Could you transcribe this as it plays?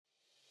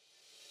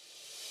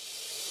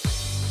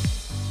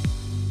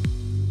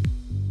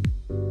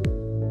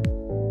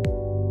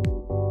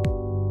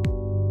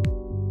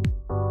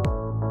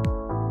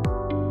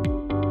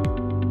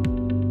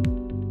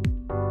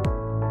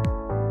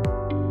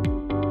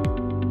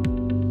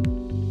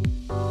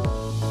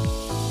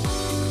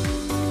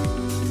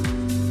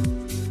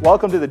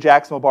Welcome to the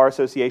Jacksonville Bar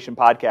Association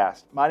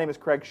podcast. My name is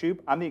Craig Shoup.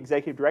 I'm the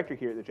Executive Director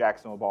here at the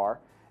Jacksonville Bar,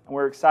 and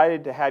we're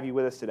excited to have you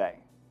with us today.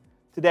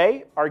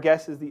 Today, our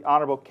guest is the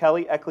Honorable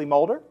Kelly Eckley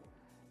Mulder.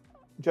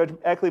 Judge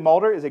Eckley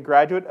Mulder is a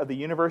graduate of the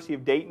University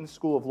of Dayton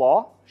School of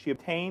Law. She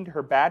obtained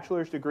her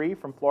bachelor's degree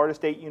from Florida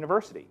State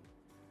University.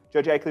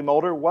 Judge Eckley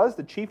Mulder was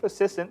the Chief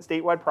Assistant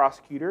Statewide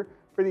Prosecutor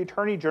for the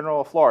Attorney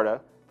General of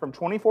Florida from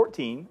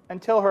 2014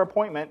 until her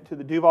appointment to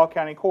the Duval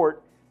County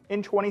Court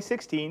in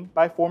 2016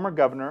 by former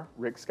Governor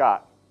Rick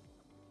Scott.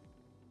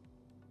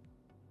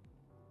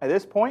 At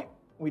this point,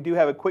 we do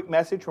have a quick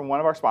message from one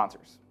of our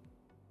sponsors.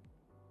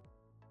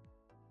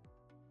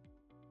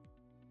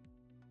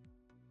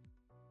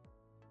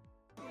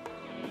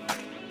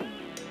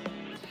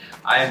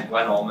 I am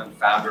Glenn Ullman,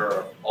 founder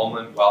of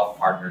Ullman Wealth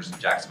Partners in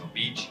Jacksonville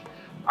Beach.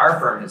 Our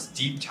firm has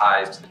deep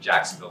ties to the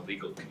Jacksonville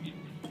legal community.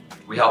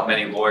 We help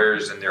many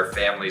lawyers and their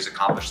families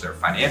accomplish their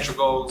financial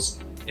goals.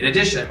 In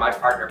addition, my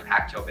partner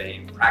Pat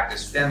Kilbane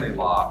practiced family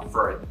law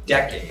for a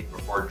decade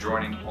before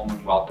joining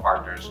Ullman Wealth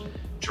Partners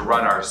to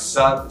run our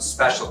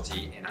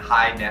sub-specialty in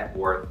high net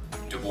worth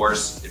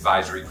divorce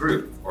advisory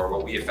group, or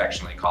what we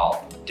affectionately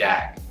call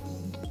DAG.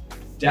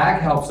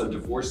 DAG helps a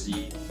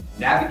divorcee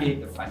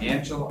navigate the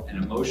financial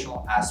and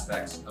emotional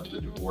aspects of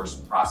the divorce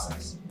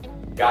process,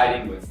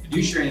 guiding with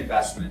fiduciary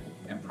investment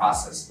and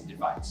process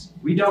advice.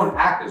 We don't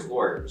act as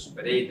lawyers,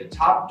 but aid the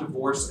top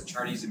divorce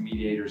attorneys and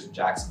mediators in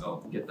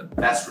Jacksonville to get the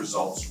best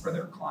results for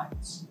their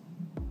clients.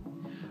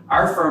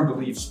 Our firm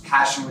believes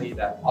passionately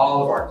that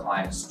all of our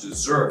clients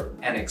deserve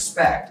and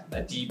expect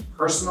a deep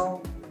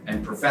personal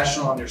and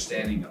professional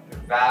understanding of their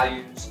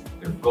values,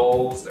 their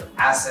goals, their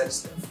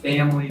assets, their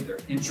family, their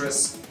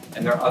interests,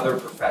 and their other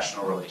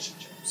professional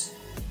relationships.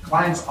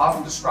 Clients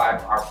often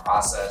describe our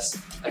process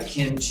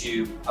akin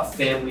to a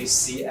family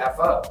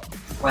CFO: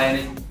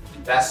 planning,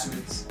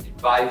 investments,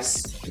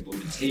 advice,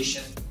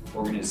 implementation,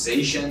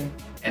 organization,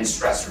 and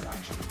stress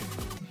reduction.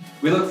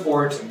 We look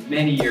forward to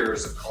many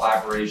years of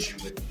collaboration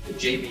with the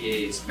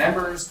JBA's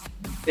members,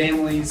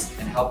 families,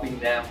 and helping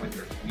them with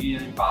their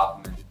community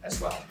involvement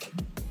as well.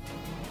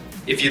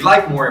 If you'd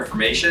like more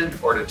information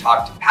or to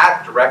talk to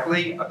Pat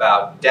directly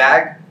about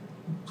DAG,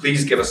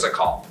 please give us a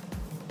call.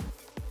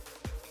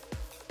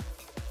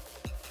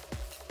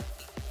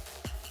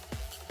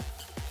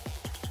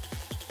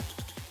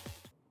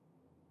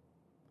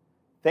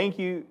 Thank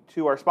you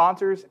to our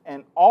sponsors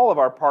and all of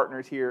our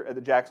partners here at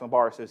the Jacksonville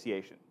Bar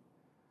Association.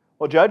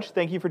 Well, Judge,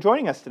 thank you for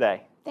joining us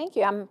today. Thank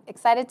you. I'm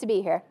excited to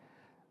be here.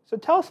 So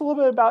tell us a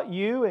little bit about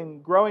you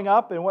and growing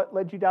up and what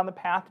led you down the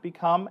path to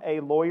become a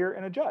lawyer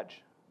and a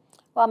judge.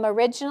 Well, I'm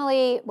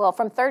originally,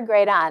 from third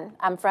grade on,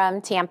 I'm from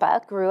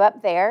Tampa, grew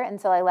up there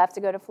until I left to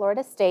go to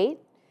Florida State.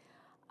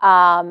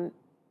 Currently,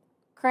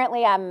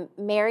 I'm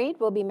married.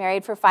 We'll be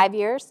married for 5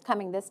 years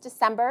coming this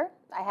December.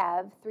 I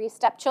have 3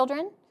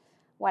 stepchildren.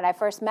 When I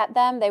first met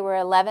them, they were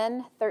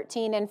 11,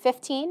 13, and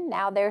 15.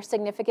 Now they're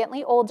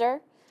significantly older.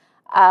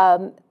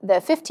 The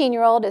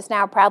 15-year-old is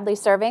now proudly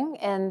serving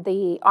in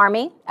the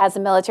Army as a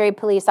military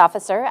police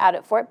officer out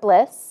at Fort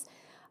Bliss.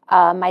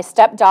 My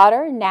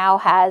stepdaughter now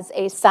has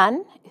a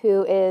son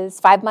who is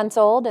 5 months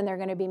old, and they're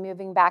going to be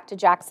moving back to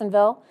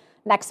Jacksonville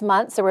next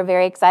month, so we're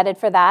very excited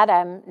for that.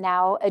 I'm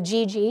now a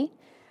Gigi.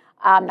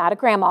 I'm not a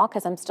grandma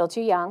because I'm still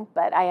too young,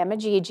 but I am a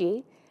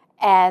Gigi.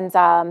 And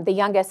the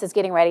youngest is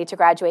getting ready to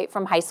graduate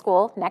from high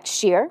school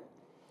next year.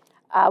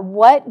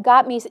 What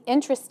got me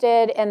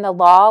interested in the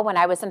law when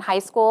I was in high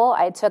school,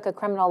 I took a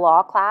criminal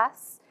law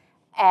class,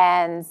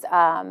 and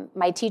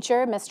my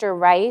teacher, Mr.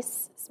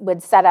 Rice,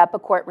 would set up a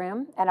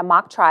courtroom and a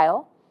mock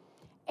trial,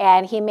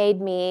 and he made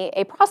me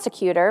a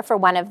prosecutor for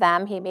one of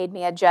them. He made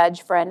me a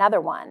judge for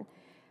another one.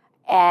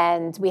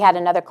 And we had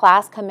another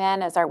class come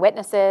in as our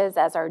witnesses,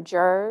 as our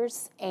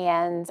jurors,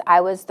 and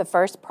I was the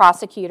first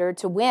prosecutor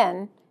to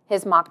win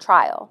his mock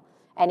trial.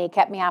 And he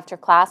kept me after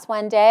class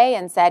one day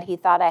and said he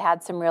thought I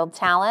had some real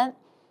talent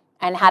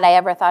and had I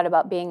ever thought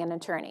about being an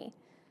attorney.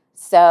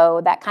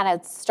 So that kind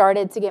of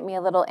started to get me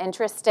a little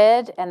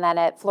interested. And then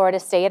at Florida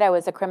State, I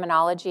was a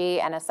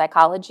criminology and a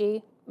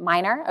psychology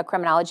minor, a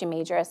criminology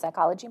major, a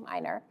psychology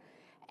minor.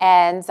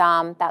 And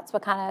that's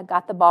what kind of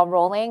got the ball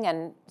rolling.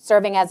 And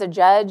serving as a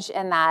judge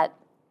in that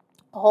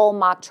whole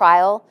mock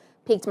trial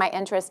piqued my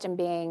interest in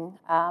being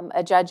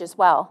a judge as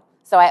well.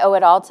 So I owe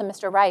it all to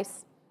Mr.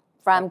 Rice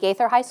from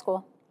Gaither High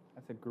School.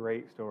 That's a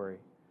great story.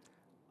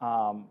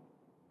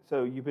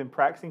 So you've been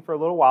practicing for a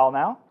little while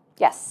now.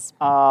 Yes.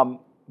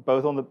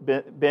 Both on the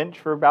bench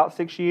for about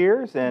 6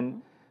 years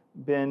and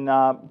been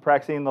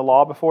practicing the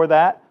law before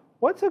that.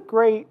 What's a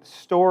great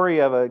story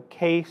of a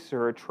case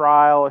or a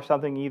trial or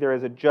something, either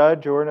as a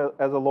judge or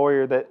as a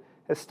lawyer, that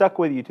has stuck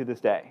with you to this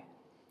day?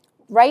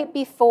 Right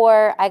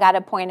before I got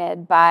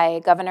appointed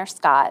by Governor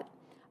Scott,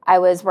 I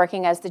was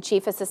working as the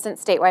Chief Assistant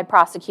Statewide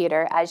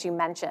Prosecutor, as you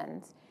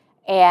mentioned.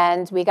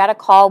 And we got a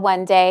call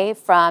one day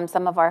from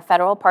some of our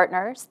federal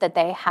partners that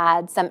they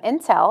had some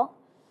intel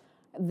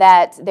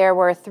that there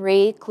were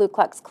 3 Ku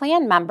Klux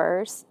Klan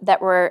members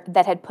that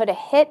had put a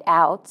hit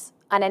out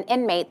on an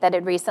inmate that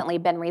had recently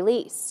been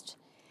released.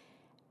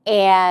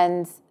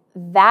 And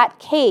that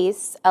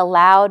case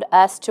allowed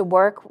us to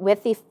work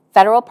with the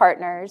federal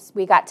partners.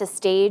 We got to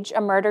stage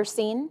a murder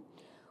scene.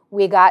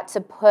 We got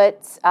to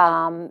put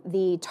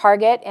the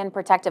target in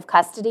protective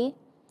custody.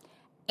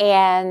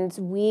 And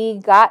we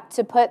got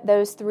to put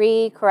those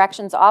 3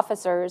 corrections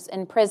officers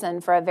in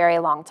prison for a very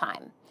long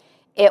time.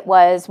 It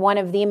was one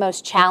of the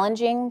most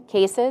challenging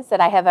cases that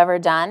I have ever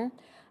done.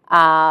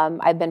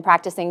 I've been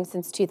practicing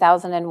since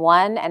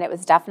 2001, and it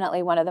was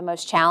definitely one of the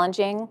most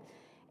challenging.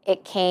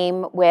 It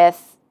came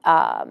with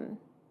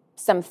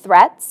some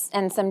threats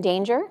and some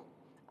danger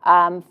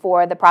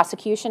for the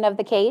prosecution of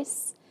the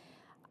case.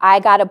 I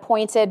got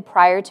appointed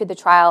prior to the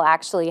trial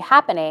actually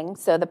happening,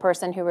 so the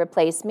person who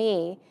replaced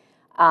me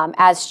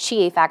as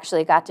chief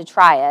actually got to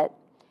try it.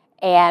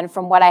 And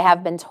from what I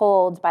have been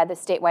told by the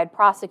statewide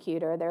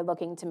prosecutor, they're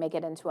looking to make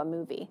it into a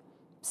movie.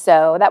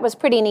 So that was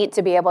pretty neat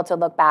to be able to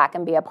look back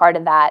and be a part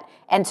of that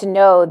and to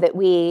know that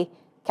we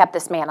kept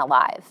this man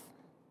alive.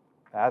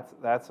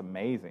 That's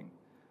amazing.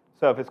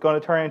 So if it's going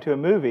to turn into a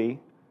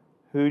movie,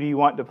 who do you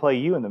want to play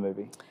you in the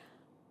movie?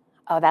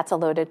 Oh, that's a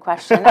loaded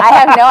question. I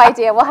have no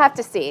idea. We'll have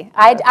to see.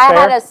 I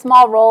had a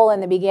small role in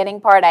the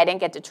beginning part. I didn't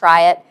get to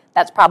try it.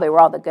 That's probably where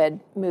all the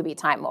good movie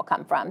time will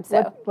come from.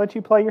 So let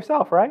you play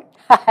yourself, right?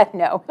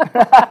 No,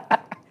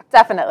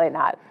 definitely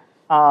not.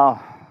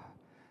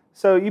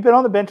 So you've been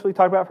on the bench, we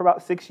talked about, for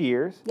about 6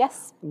 years.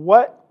 Yes.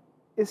 What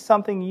is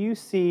something you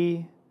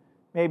see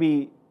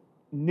maybe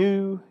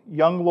new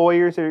young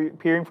lawyers that are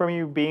appearing from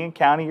you being in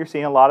county? You're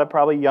seeing a lot of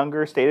probably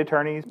younger state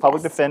attorneys,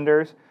 public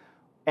defenders.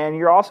 And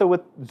you're also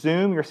with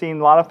Zoom, you're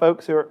seeing a lot of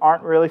folks who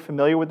aren't really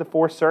familiar with the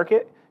Fourth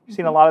Circuit. You're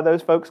seeing a lot of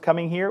those folks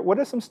coming here. What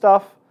is some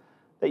stuff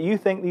that you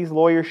think these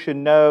lawyers should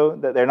know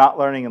that they're not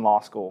learning in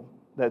law school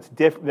that's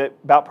different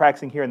about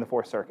practicing here in the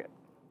Fourth Circuit?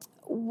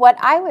 What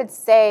I would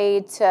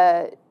say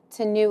to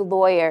new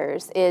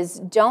lawyers is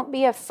don't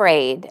be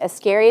afraid, as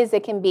scary as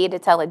it can be to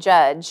tell a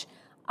judge,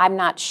 I'm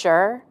not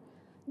sure.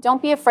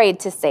 Don't be afraid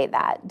to say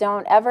that.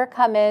 Don't ever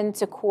come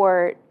into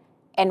court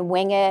and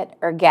wing it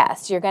or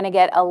guess. You're going to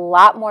get a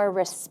lot more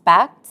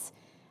respect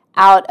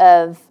out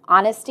of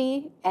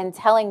honesty and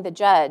telling the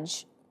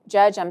judge,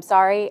 I'm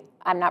sorry,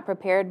 I'm not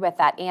prepared with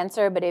that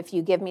answer, but if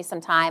you give me some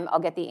time, I'll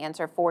get the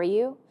answer for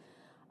you.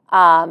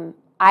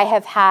 I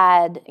have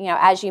had,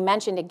 as you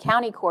mentioned, in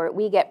county court,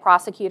 we get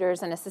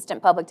prosecutors and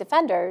assistant public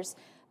defenders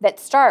that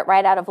start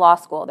right out of law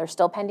school. They're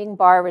still pending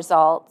bar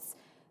results.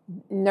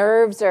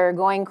 Nerves are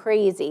going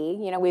crazy.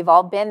 We've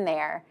all been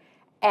there.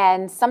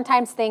 And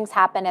sometimes things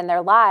happen in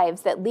their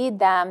lives that lead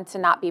them to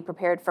not be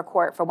prepared for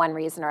court for one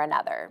reason or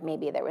another.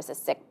 Maybe there was a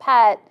sick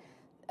pet,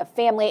 a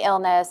family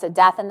illness, a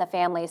death in the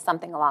family,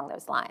 something along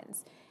those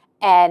lines.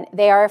 And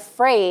they are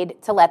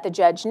afraid to let the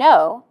judge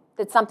know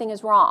that something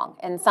is wrong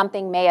and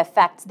something may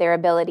affect their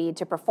ability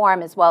to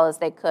perform as well as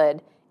they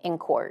could in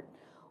court.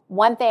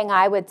 One thing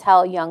I would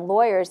tell young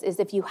lawyers is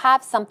if you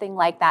have something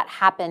like that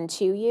happen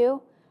to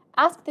you,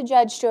 ask the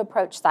judge to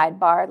approach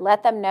sidebar.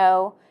 Let them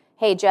know,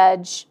 hey,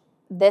 judge,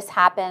 this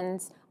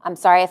happens. I'm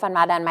sorry if I'm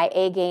not on my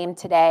A game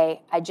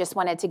today. I just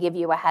wanted to give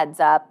you a heads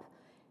up.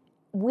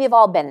 We've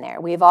all been there.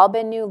 We've all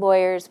been new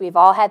lawyers. We've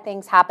all had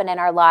things happen in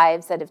our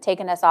lives that have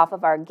taken us off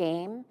of our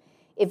game.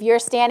 If you're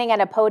standing at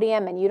a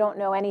podium and you don't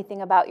know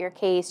anything about your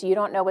case, you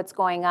don't know what's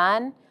going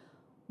on,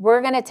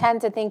 we're going to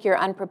tend to think you're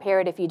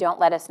unprepared if you don't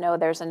let us know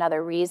there's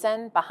another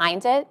reason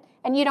behind it.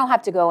 And you don't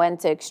have to go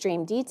into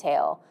extreme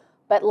detail,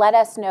 but let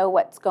us know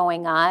what's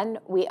going on.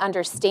 We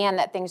understand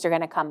that things are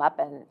going to come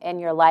up in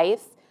your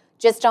life.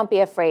 Just don't be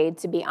afraid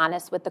to be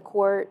honest with the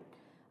court.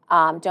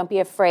 Don't be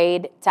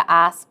afraid to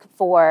ask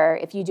for,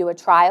 if you do a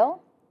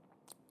trial,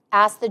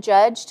 ask the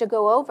judge to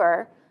go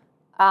over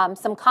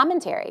some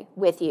commentary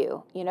with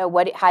you.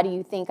 How do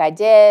you think I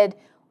did?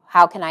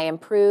 How can I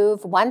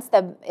improve?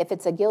 If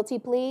it's a guilty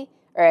plea,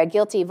 or a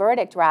guilty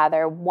verdict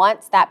rather,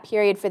 once that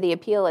period for the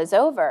appeal is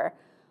over,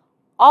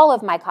 all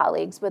of my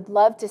colleagues would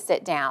love to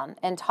sit down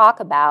and talk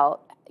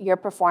about your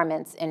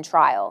performance in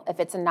trial. If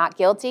it's a not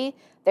guilty,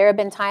 there have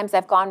been times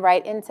I've gone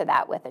right into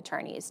that with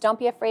attorneys. Don't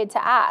be afraid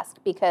to ask,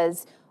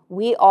 because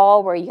we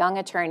all were young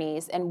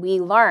attorneys and we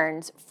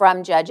learned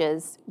from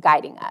judges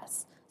guiding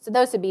us. So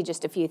those would be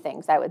just a few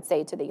things I would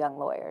say to the young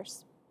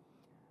lawyers.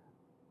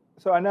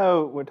 So I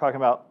know we're talking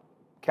about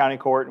county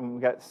court and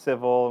we got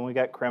civil and we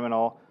got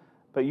criminal,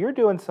 but you're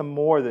doing some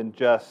more than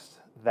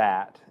just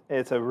that.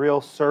 It's a real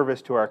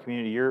service to our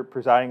community. You're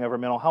presiding over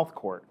mental health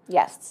court.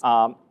 Yes.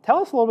 Tell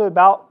us a little bit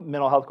about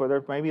mental health court.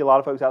 There may be a lot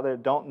of folks out there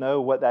that don't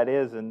know what that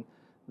is and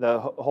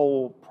the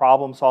whole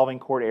problem-solving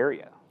court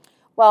area.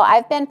 Well,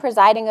 I've been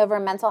presiding over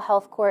mental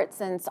health court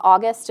since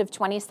August of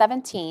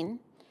 2017.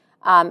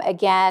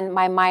 Again,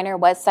 my minor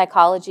was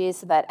psychology,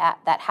 so that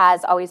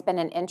has always been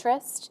an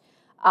interest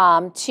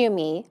to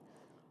me.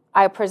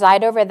 I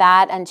preside over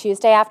that on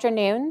Tuesday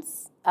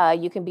afternoons.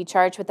 You can be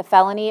charged with a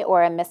felony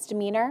or a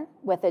misdemeanor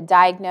with a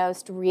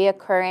diagnosed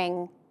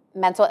reoccurring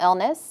mental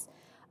illness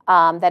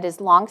that is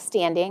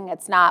long-standing.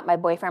 It's not my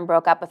boyfriend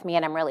broke up with me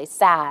and I'm really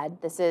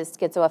sad. This is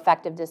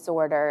schizoaffective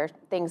disorder,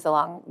 things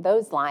along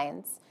those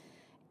lines.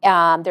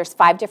 There's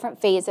 5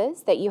 different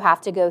phases that you have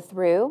to go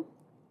through.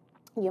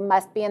 You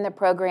must be in the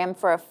program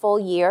for a full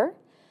year.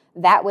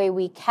 That way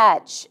we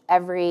catch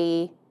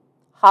every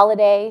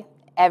holiday,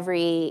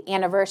 every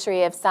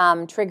anniversary of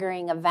some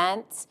triggering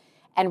event,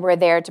 and we're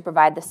there to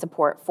provide the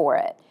support for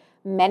it.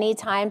 Many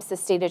times the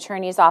state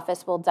attorney's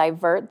office will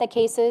divert the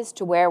cases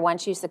to where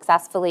once you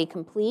successfully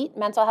complete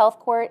mental health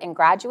court and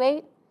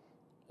graduate,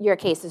 your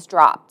case is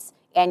dropped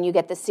and you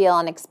get the seal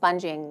and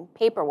expunging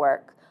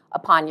paperwork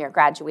upon your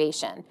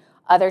graduation.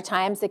 Other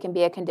times it can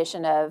be a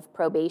condition of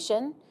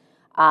probation.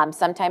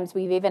 Sometimes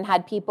we've even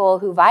had people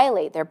who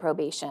violate their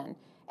probation,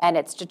 and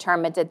it's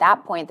determined at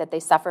that point that they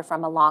suffer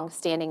from a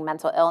long-standing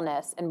mental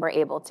illness, and we're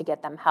able to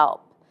get them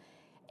help.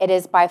 It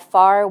is by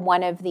far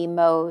one of the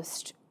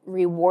most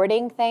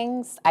rewarding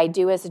things I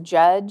do as a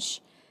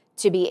judge,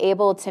 to be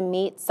able to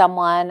meet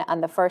someone on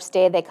the first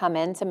day they come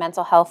into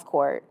mental health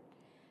court.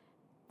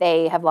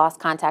 They have lost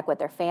contact with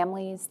their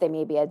families. They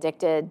may be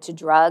addicted to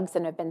drugs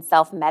and have been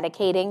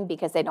self-medicating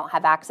because they don't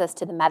have access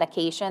to the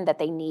medication that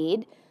they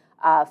need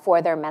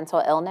for their mental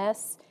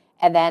illness.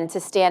 And then to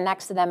stand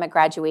next to them at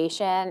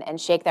graduation and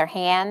shake their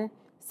hand,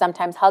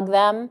 sometimes hug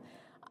them,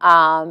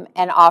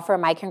 and offer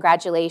my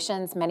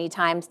congratulations. Many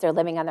times they're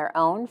living on their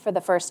own for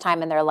the first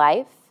time in their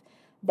life.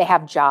 They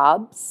have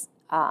jobs.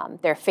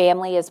 Their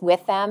family is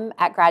with them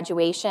at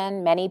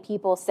graduation. Many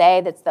people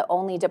say that's the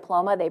only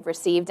diploma they've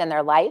received in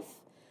their life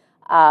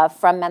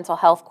from mental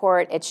health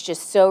court. It's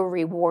just so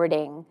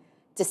rewarding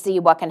to see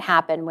what can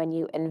happen when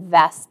you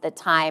invest the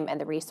time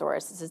and the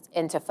resources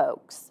into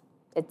folks.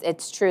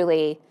 It's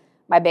truly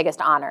my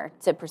biggest honor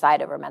to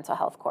preside over mental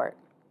health court.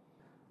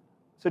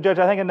 So, Judge,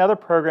 I think another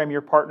program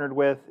you're partnered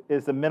with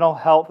is the Mental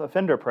Health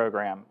Offender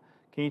Program.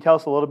 Can you tell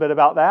us a little bit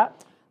about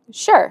that?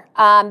 Sure.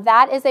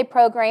 That is a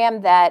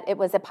program it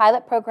was a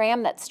pilot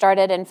program that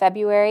started in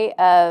February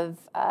of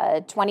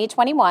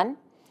 2021,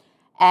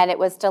 and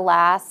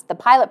the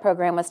pilot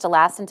program was to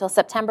last until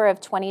September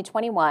of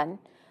 2021.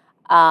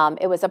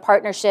 It was a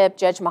partnership.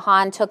 Judge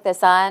Mahan took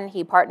this on.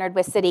 He partnered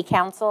with City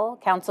Council,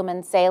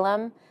 Councilman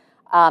Salem,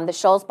 the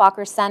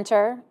Scholzbacher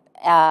Center,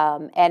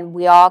 and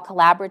we all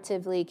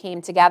collaboratively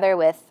came together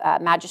with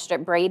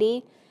Magistrate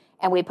Brady,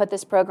 and we put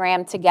this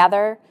program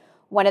together.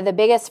 One of the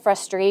biggest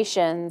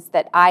frustrations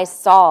that I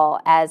saw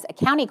as a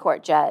county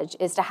court judge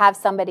is to have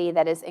somebody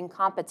that is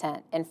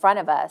incompetent in front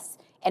of us,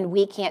 and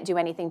we can't do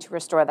anything to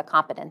restore the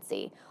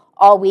competency.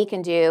 All we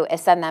can do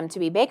is send them to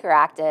be Baker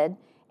Acted,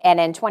 and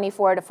in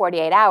 24 to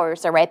 48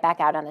 hours, they're right back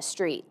out on the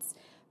streets.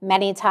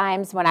 Many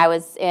times when I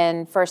was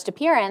in first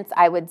appearance,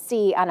 I would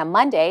see on a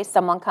Monday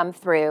someone come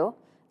through.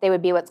 They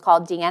would be what's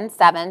called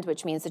DN7'd,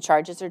 which means the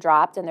charges are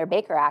dropped and they're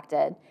Baker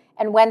Acted.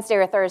 And Wednesday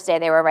or Thursday,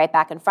 they were right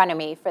back in front of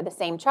me for the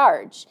same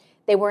charge.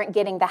 They weren't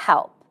getting the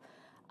help.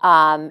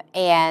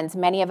 And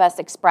many of us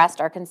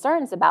expressed our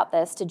concerns about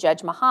this to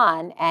Judge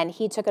Mahan, and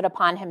he took it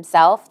upon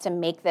himself to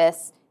make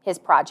this his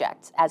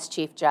project as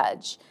chief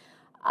judge.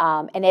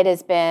 And it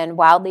has been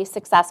wildly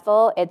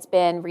successful. It's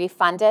been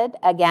refunded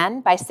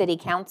again by City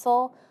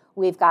Council.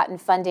 We've gotten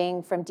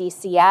funding from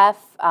DCF,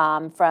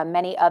 from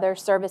many other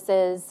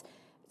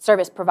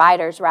service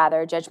providers,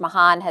 rather. Judge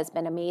Mahan has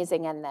been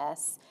amazing in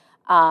this.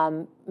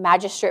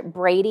 Magistrate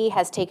Brady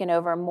has taken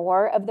over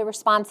more of the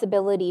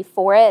responsibility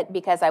for it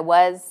because I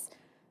was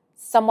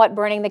somewhat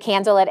burning the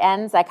candle at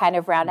ends. I kind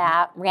of ran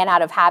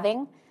out of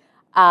having.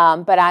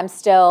 But I'm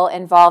still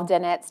involved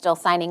in it, still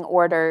signing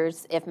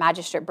orders. If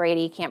Magistrate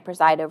Brady can't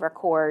preside over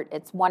court,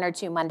 it's 1 or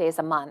 2 Mondays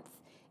a month.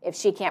 If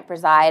she can't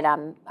preside,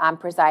 I'm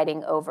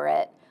presiding over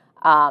it.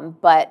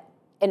 But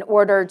in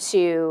order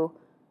to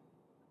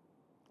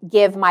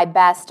give my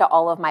best to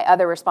all of my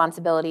other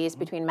responsibilities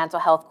between mental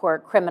health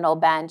court, criminal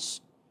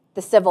bench,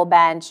 the civil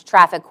bench,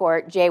 traffic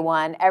court,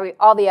 J1,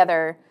 all the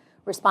other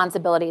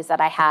responsibilities that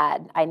I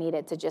had, I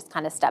needed to just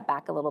kind of step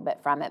back a little bit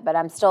from it. But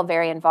I'm still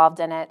very involved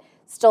in it,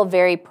 still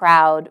very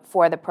proud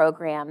for the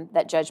program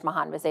that Judge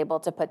Mahan was able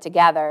to put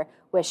together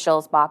with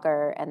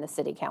Scholzbacher and the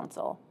City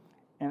Council.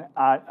 And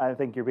I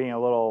think you're being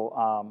a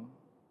little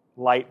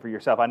light for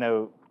yourself. I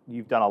know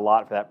you've done a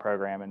lot for that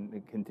program, and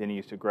it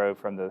continues to grow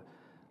from the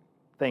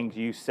things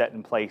you set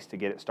in place to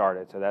get it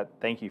started. So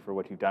thank you for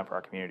what you've done for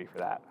our community for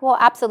that. Well,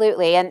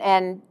 absolutely.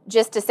 And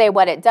just to say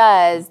what it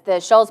does, the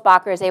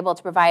Scholzbacher is able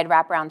to provide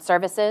wraparound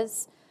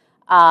services.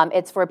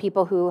 It's for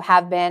people who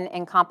have been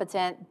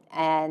incompetent,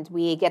 and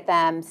we get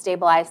them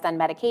stabilized on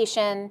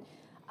medication.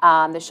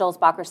 The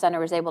Scholzbacher Center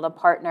was able to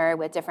partner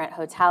with different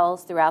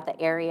hotels throughout the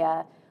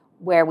area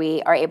where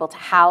we are able to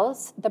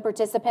house the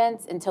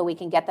participants until we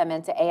can get them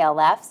into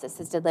ALFs,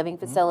 assisted living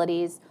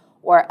facilities,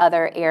 or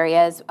other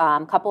areas.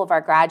 A couple of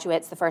our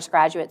graduates, the first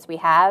graduates we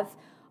have,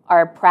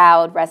 are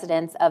proud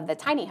residents of the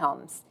tiny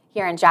homes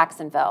here in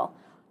Jacksonville.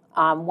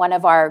 One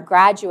of our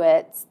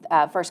graduates,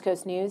 First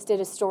Coast News,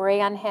 did a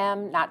story on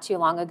him not too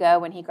long ago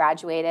when he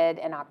graduated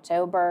in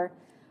October.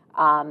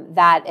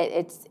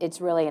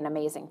 It's really an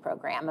amazing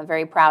program. I'm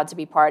very proud to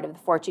be part of the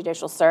 4th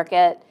Judicial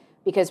Circuit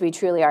because we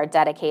truly are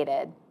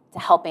dedicated to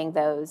helping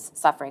those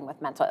suffering with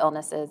mental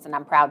illnesses, and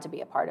I'm proud to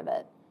be a part of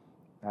it.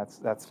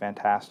 That's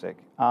fantastic.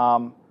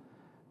 Kind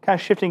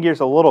of shifting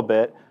gears a little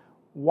bit,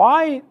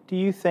 why do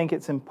you think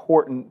it's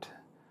important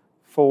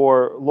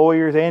for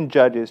lawyers and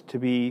judges to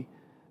be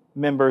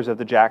members of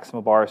the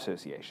Jacksonville Bar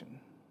Association?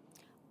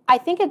 I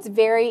think it's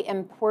very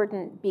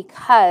important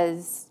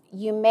because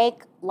you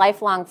make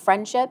lifelong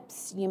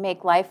friendships, you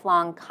make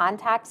lifelong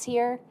contacts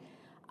here.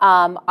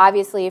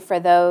 Obviously, for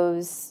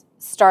those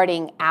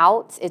starting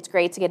out, it's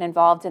great to get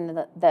involved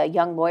in the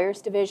Young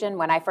Lawyers Division.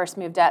 When I first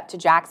moved up to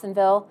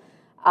Jacksonville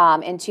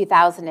in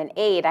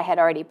 2008, I had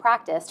already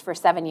practiced for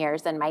 7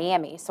 years in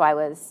Miami, so I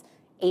was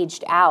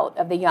aged out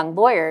of the Young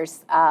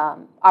Lawyers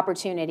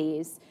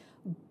opportunities.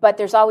 But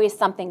there's always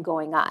something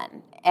going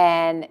on.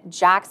 And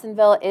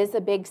Jacksonville is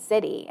a big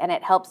city, and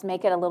it helps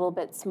make it a little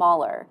bit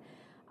smaller.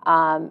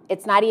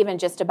 It's not even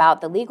just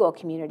about the legal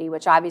community,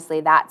 which obviously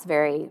that's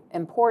very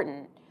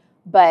important.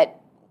 But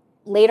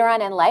later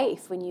on in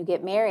life, when you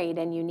get married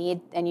and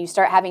you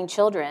start having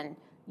children,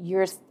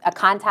 you're a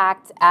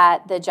contact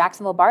at the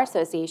Jacksonville Bar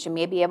Association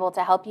may be able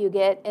to help you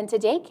get into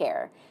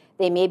daycare.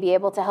 They may be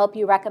able to help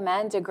you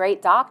recommend a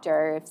great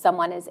doctor if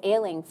someone is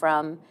ailing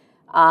from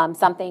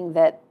something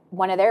that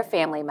one of their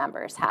family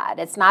members had.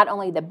 It's not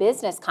only the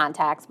business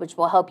contacts, which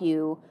will help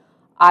you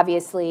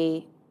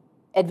obviously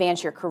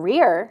advance your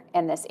career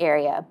in this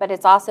area, but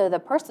it's also the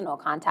personal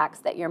contacts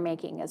that you're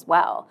making as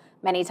well.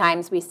 Many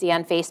times we see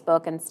on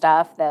Facebook and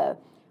stuff, the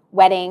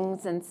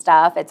weddings and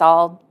stuff, it's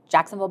all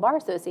Jacksonville Bar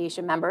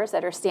Association members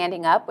that are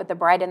standing up with the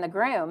bride and the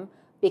groom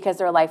because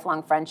they're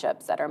lifelong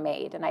friendships that are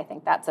made. And I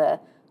think that's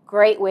a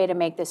great way to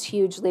make this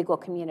huge legal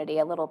community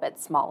a little bit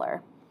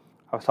smaller.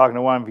 I was talking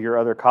to one of your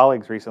other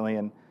colleagues recently,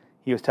 and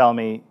he was telling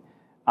me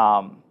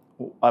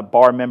a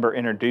bar member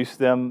introduced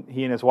them,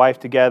 he and his wife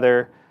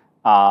together.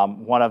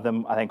 One of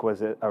them, I think,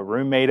 was a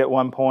roommate at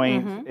one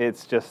point. Mm-hmm.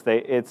 It's just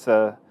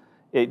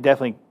it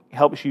definitely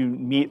helps you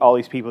meet all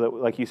these people that,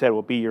 like you said,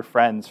 will be your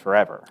friends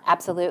forever.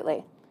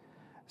 Absolutely.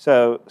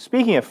 So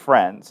speaking of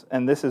friends,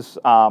 and this is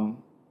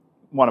one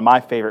of my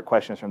favorite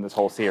questions from this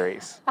whole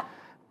series,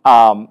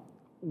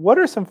 what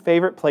are some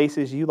favorite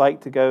places you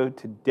like to go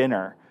to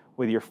dinner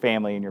with your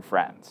family and your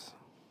friends?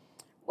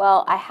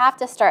 Well, I have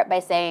to start by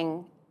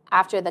saying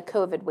after the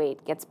COVID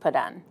weight gets put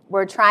on,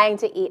 we're trying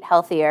to eat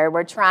healthier.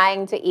 We're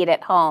trying to eat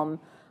at home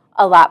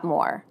a lot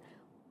more.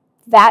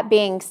 That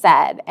being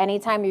said,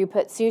 anytime you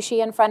put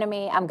sushi in front of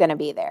me, I'm going to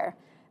be there.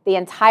 The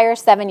entire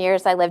 7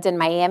 years I lived in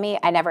Miami,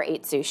 I never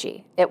ate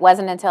sushi. It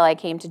wasn't until I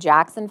came to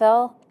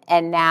Jacksonville,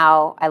 and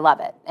now I love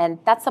it. And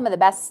that's some of the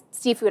best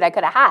seafood I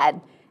could have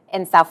had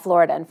in South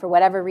Florida, and for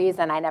whatever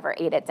reason, I never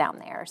ate it down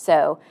there.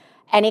 So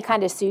any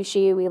kind of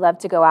sushi we love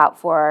to go out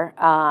for.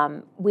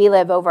 We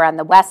live over on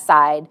the west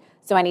side,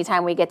 so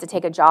anytime we get to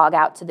take a jog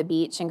out to the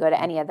beach and go to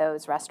any of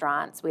those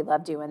restaurants, we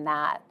love doing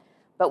that.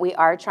 But we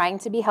are trying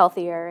to be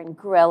healthier and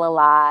grill a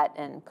lot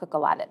and cook a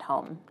lot at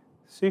home.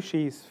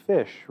 Sushi's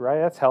fish, right?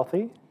 That's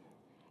healthy.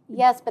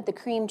 Yes, but the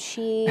cream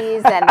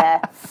cheese and the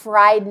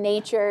fried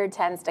nature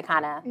tends to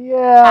kind of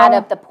add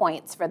up the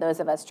points for those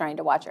of us trying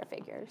to watch our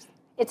figures.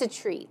 It's a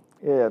treat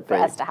for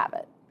us to have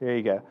it. There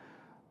you go.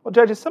 Well,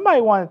 judges,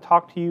 somebody want to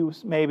talk to you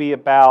maybe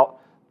about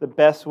the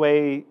best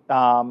way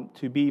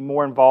to be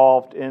more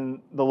involved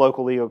in the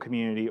local legal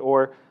community,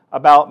 or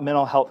about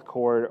mental health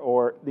court,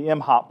 or the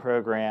MHOP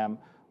program,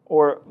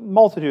 or a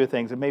multitude of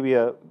things, and maybe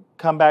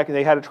come back,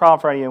 they had a trial in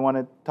front of you and want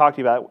to talk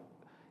to you about it.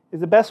 Is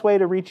the best way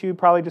to reach you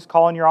probably just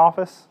call in your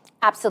office?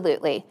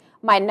 Absolutely.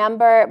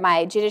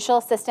 My judicial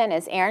assistant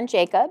is Erin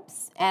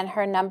Jacobs, and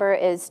her number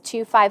is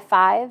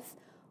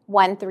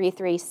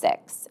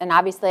 255-1336. And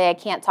obviously I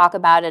can't talk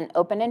about an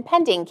open and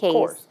pending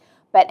case,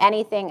 but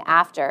anything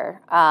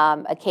after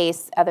a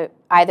case,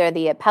 either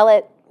the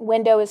appellate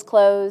window is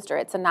closed or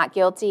it's a not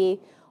guilty,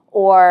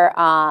 or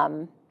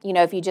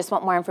if you just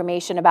want more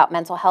information about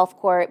mental health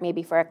court,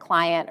 maybe for a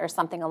client or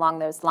something along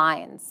those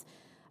lines.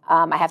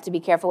 I have to be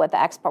careful with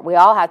the we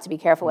all have to be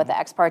careful with the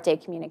ex parte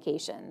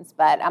communications,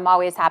 but I'm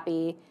always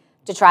happy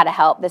to try to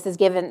help. This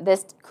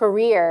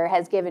career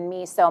has given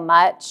me so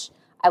much.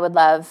 I would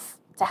love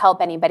to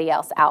help anybody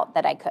else out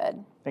that I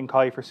could. They can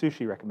call you for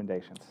sushi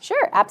recommendations.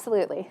 Sure,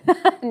 absolutely.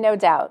 No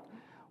doubt.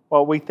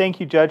 Well, we thank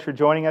you, Judge, for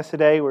joining us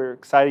today. We're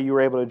excited you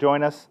were able to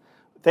join us.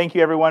 Thank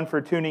you, everyone,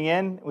 for tuning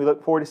in. We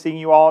look forward to seeing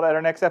you all at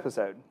our next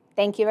episode.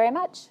 Thank you very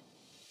much.